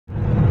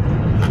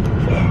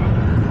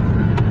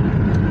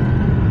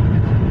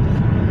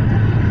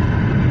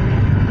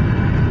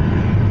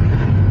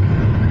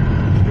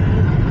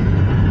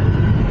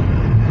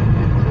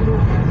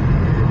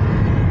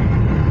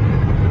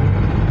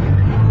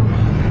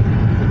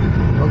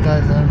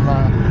guys, I'm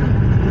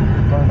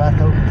going back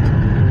out for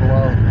a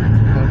while to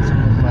get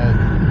some of my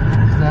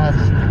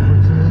snacks for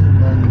today and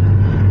then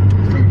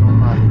start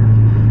going after.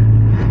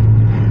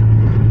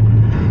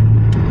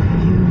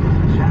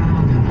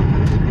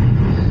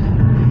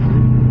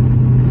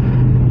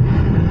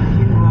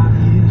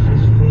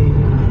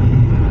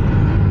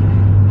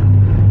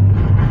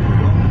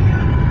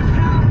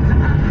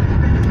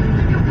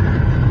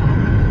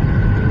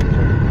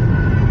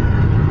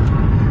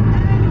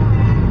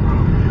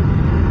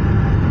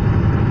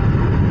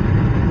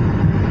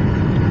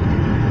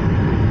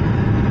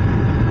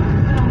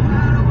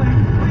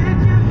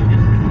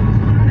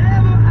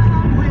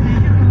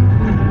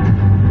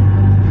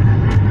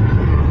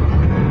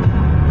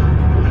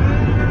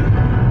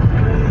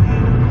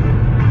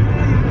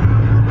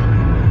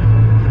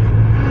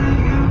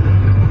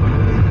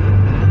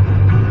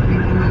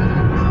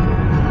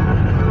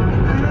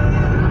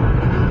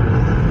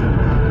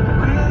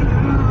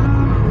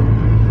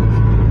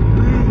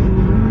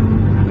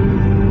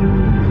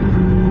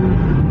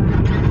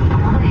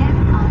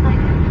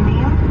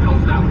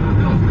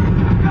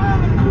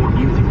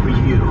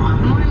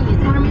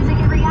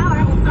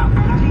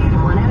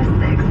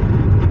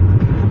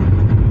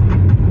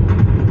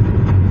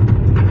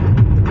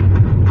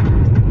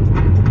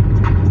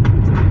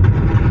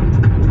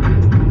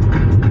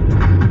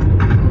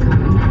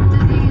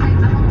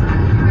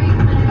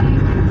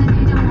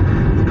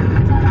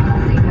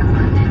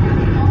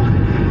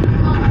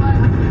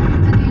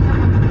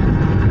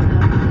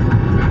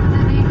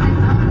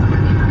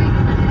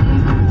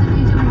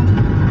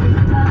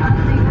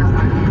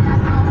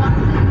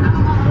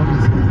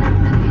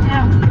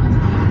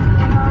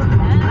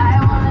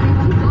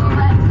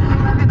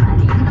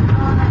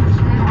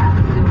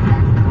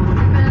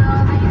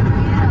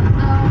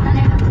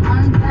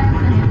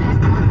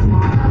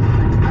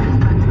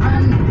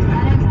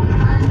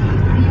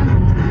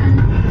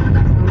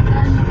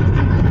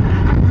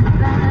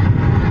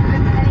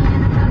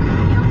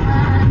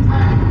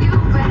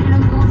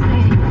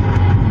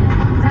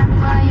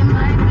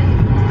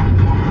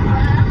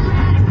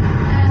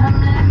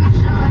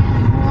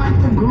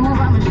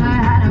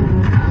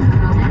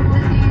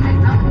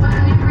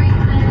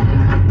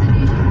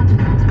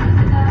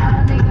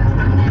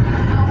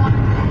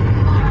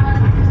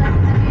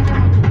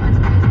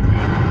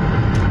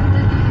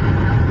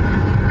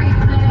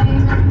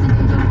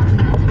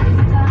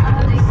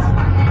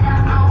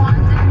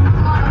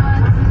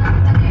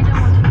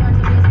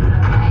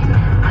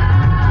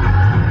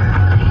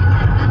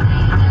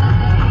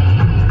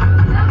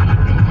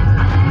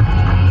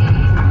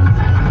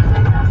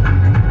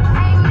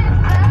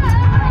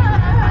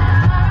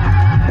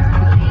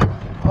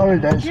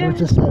 Alright guys, so we're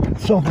just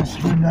at Sofa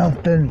Street now,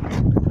 then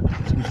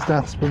some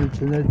stuff's for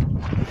tonight.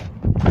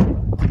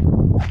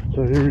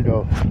 So here we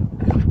go.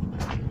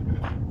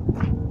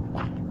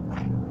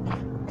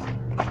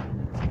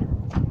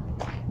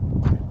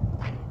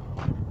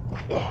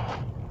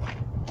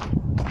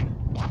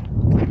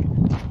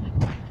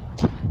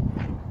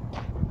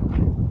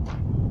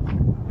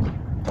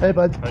 Hey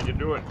bud. How you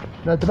doing?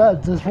 Not too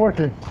bad, just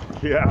working.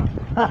 Yeah.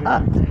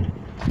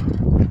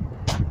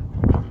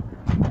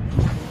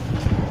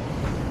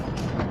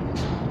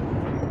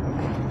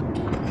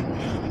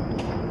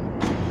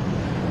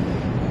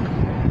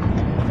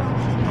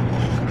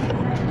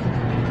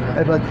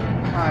 Hey bud.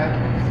 Hi.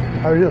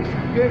 How are you?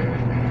 Good.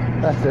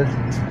 That's it.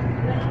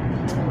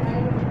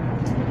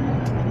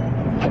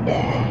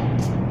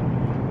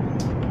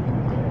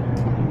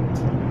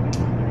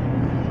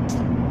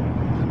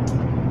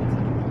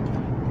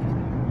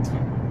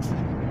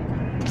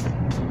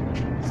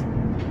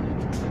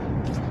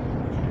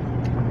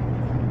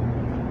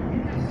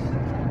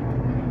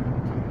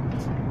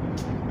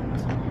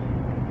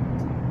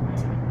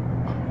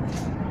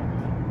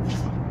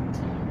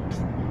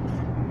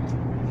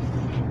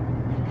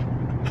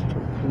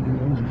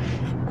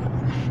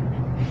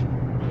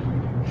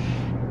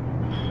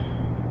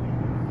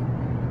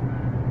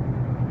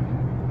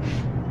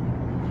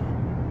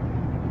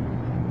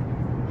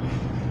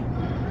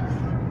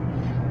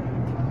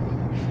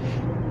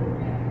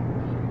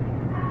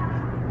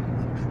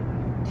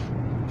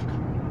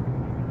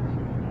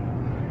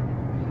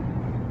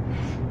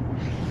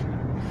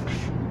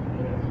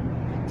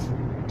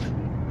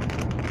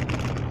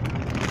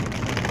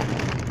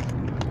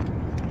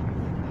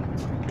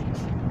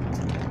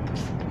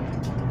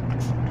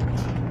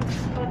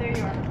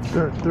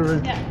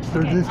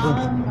 There's this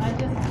one.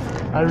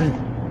 Irene,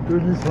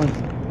 there's this one.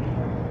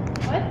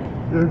 What?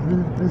 There's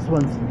this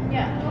one.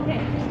 Yeah, okay.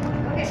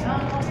 Okay,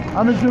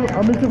 I'll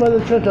meet you by the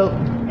checkout.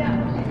 Yeah.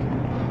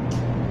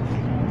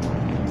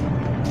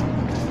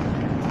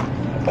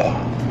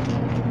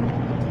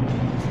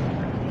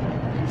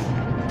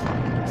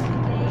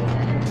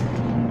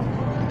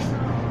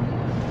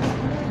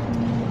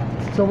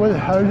 So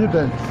how have you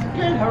been?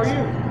 Good, how are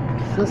you?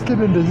 Just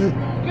keeping busy.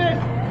 Good.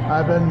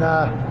 I've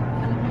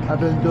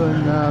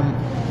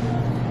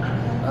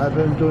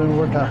been doing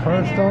work at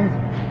Cornerstone,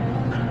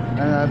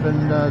 and I've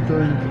been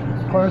doing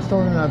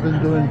Cornerstone, and I've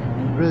been doing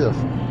videos.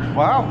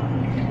 Wow.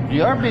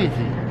 You are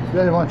busy.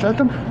 Yeah, you want to check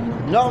them?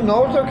 No,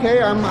 it's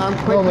okay. I'm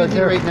quite Oh, right busy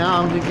there. right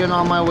now. I'm just getting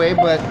on my way,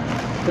 but you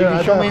Yeah, can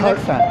I show got me a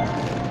next time.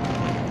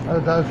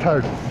 That's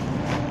hard.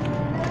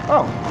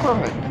 Oh,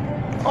 perfect.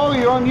 Oh,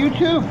 you're on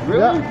YouTube?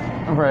 Really?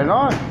 Yeah. Right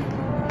on.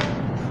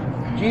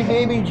 G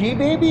baby.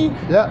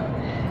 Yeah.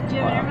 Do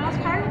you have an Air Miles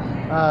card?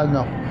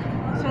 No.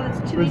 So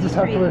that's We just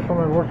have to 283. wait for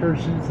my worker.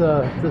 She's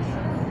just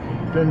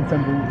doing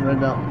something right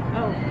now.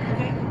 Oh,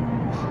 okay.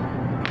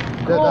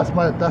 Yeah, Cool.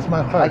 that's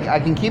my card. I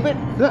can keep it?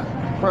 Yeah.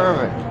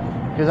 Perfect.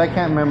 Because I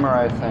can't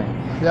memorize things.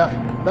 Yeah.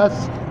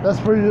 That's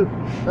for you.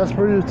 That's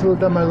for you to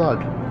look at my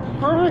log.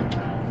 Perfect.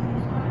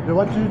 You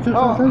watch YouTube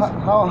Oh,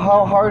 sometimes? how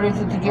hard is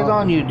it to get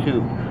on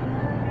YouTube?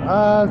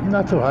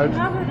 Not too hard. You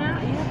have it now.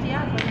 You have the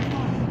app on your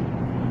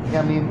phone.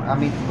 Yeah, I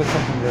mean, put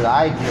something that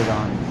I did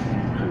on.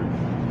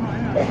 Oh, I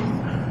don't know.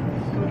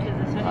 Just go to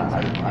the settings.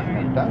 I've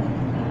never done it.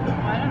 I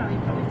don't know. You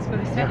probably just go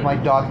to If settings. my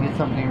dog did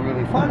something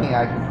really funny,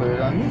 I can put it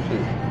on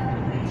YouTube.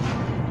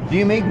 Do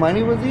you make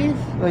money with these?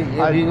 Like,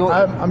 if you go,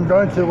 I'm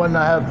going to when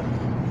I have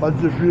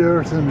bunch of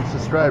viewers and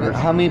subscribers.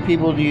 how many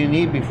people do you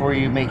need before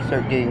you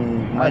start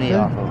getting money I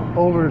off think of them?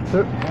 over.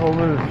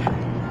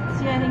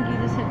 See, I think you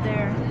just hit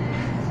there.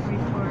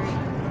 Record.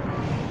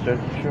 Start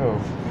the show.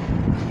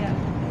 Yeah.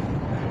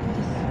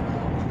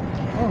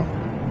 Oh.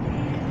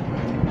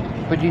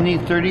 But you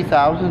need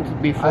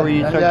 30,000 before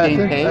you start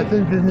getting paid? I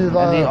think you need a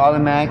lot And they of.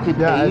 automatically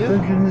Yeah, pay I you?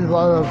 think you need a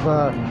lot of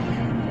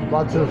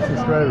lots of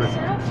subscribers.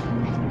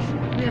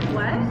 We have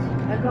what?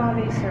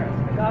 Agave syrup,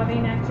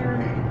 agave nectar.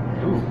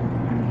 Ooh.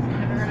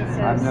 Never heard of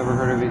it. I've never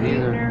heard of it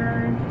either.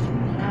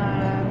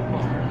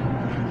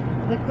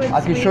 Liquid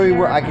I can show you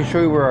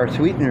where our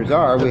sweeteners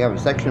are. We have a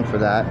section for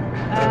that.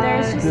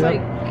 There's just Yeah.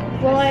 like.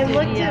 Well, I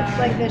looked Stevia. at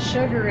like the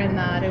sugar in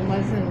that. It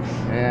wasn't.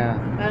 Yeah.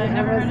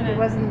 It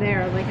wasn't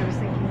there. Like I was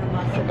thinking the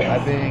lots of.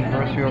 I've been in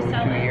grocery over 2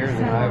 years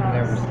and I've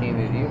never seen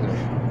it either.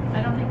 I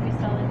don't think we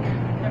sell it here.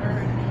 Never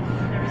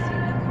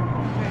seen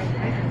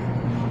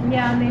it.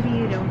 Yeah, maybe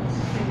you don't.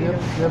 Maybe you Yep,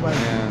 don't. yep, I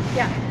Yeah.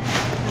 Yeah.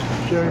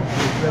 sure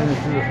explain it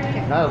to you.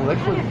 Not a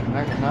liquid sweetener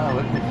I've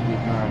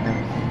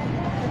never seen.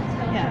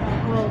 Yeah.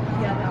 Well,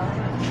 yeah. That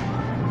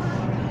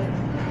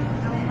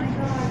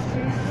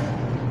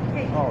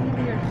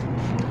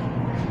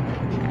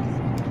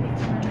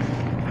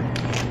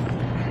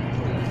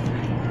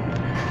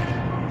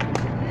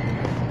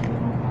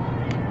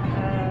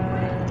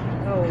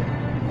Oh,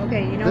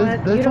 Okay. You know they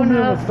what? You told don't me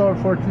it was have.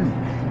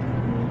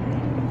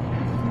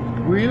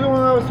 $1.14. Were you the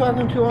one I was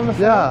talking to on the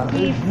phone? Yeah,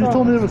 you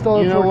told me it was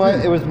 $1.14. You know what?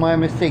 It was my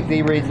mistake.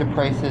 They raised the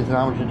prices and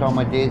I was just on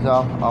my days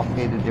off. I'll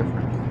pay the difference.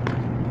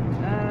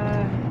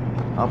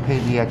 I'll pay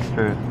the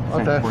extra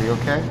cent Okay. for you,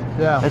 okay?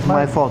 Yeah, That's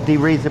my fault. They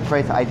raised the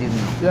price. I didn't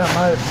know. Yeah,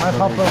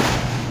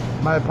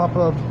 my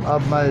papa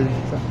of my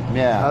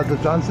Yeah. the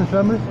Johnson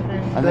family.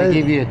 And they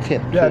gave you a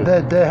tip, Yeah,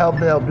 too. they helped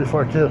me out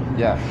before too.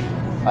 Yeah.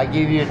 I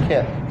gave you a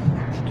tip,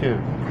 too.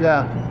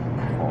 Yeah.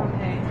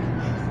 Okay.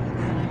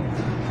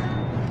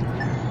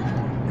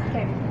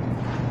 Okay.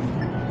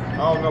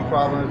 Oh, no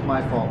problem. It's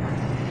my fault.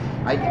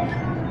 I did.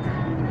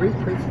 Great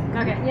price.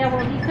 Okay. Yeah.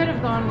 Well, he could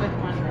have gone with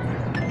one.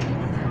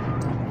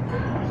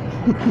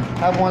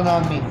 Have one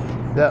on me.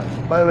 Yeah.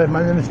 By the way,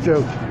 my name is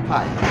Joe.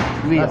 Hi.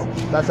 Leo.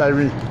 That's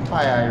Irene.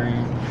 Hi,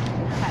 Irene.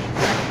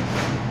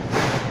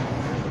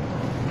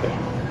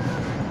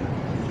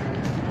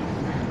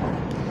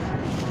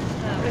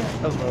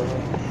 Hello.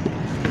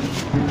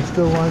 You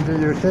still want to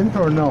do your thing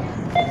or no?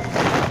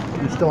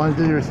 You still want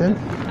to do your thing?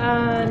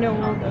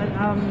 No.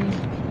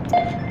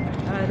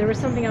 There was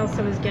something else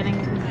I was gonna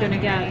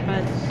get,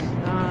 but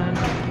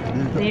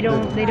they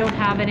don't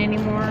have it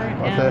anymore.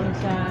 Okay.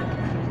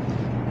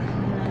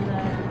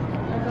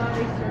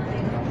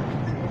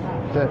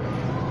 Okay.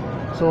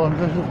 So I'm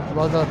just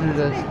logged off you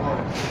guys.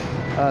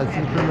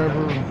 Just remember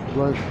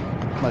what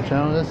my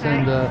channel is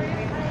and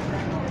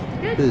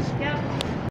Good. peace. Yeah.